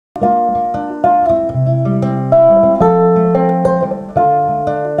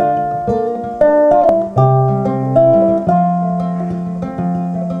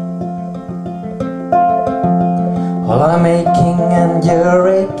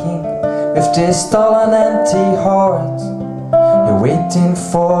aching with this dull and empty heart. You're waiting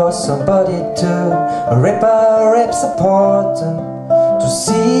for somebody to rip our ribs apart and to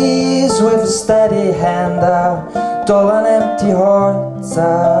seize with a steady hand our dull and empty hearts,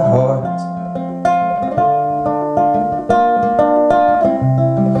 our hearts.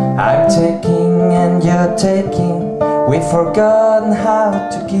 I'm taking and you're taking, we've forgotten how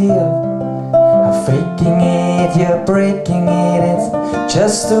to give. I'm faking it, you're breaking it, it's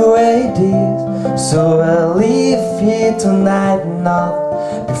just the way it is. So I'll leave here tonight and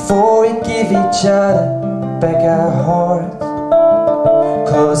not before we give each other back our hearts.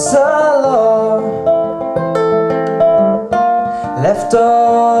 'Cause our love left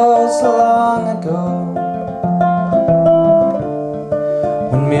us long ago,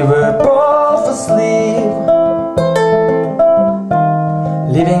 when we were both asleep,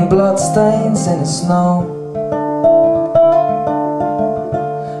 leaving bloodstains in the snow.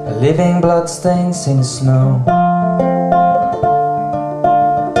 Leaving bloodstains in the snow.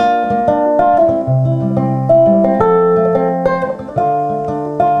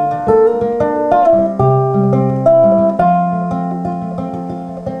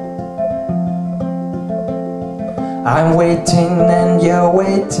 I'm waiting and you're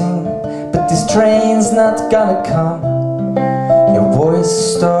waiting, but this train's not gonna come. Your voice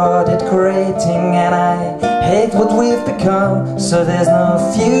started grating and I hate what we've become. So there's no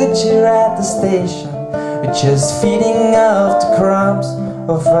future at the station, we're just feeding off the crumbs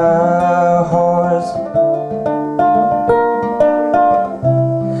of our hearts.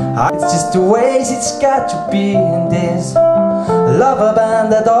 It's just the ways it's got to be in this lover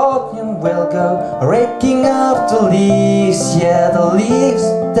band that autumn will go raking up the leaves. Yeah, the leaves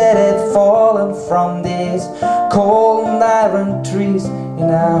that had fallen from these cold iron trees in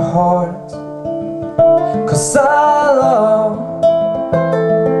our hearts. 'Cause our love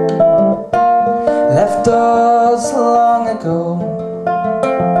left us long ago,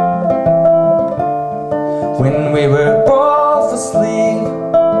 when we were both asleep,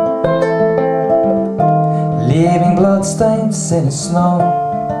 leaving bloodstains in the snow.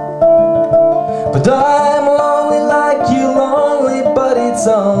 But I'm lonely like you lonely, but it's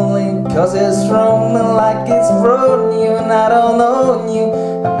only 'cause it's roaming like it's thrown you, and I don't know you,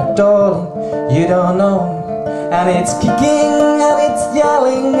 and my darling, you don't know me. And it's kicking and it's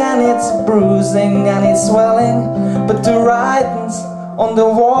yelling and it's bruising and it's swelling, but the writing's on the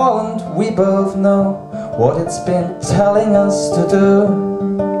wall and we both know what it's been telling us to do.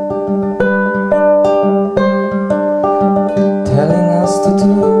 Telling us to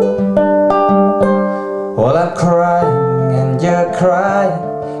do. Well, I'm crying and you're crying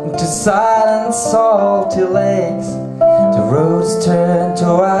into silence, salty lakes. The roads turn to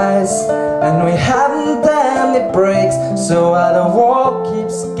ice and we haven't any breaks. So while the walk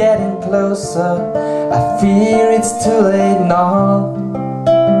keeps getting closer, I fear it's too late now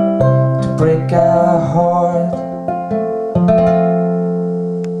to break our hearts.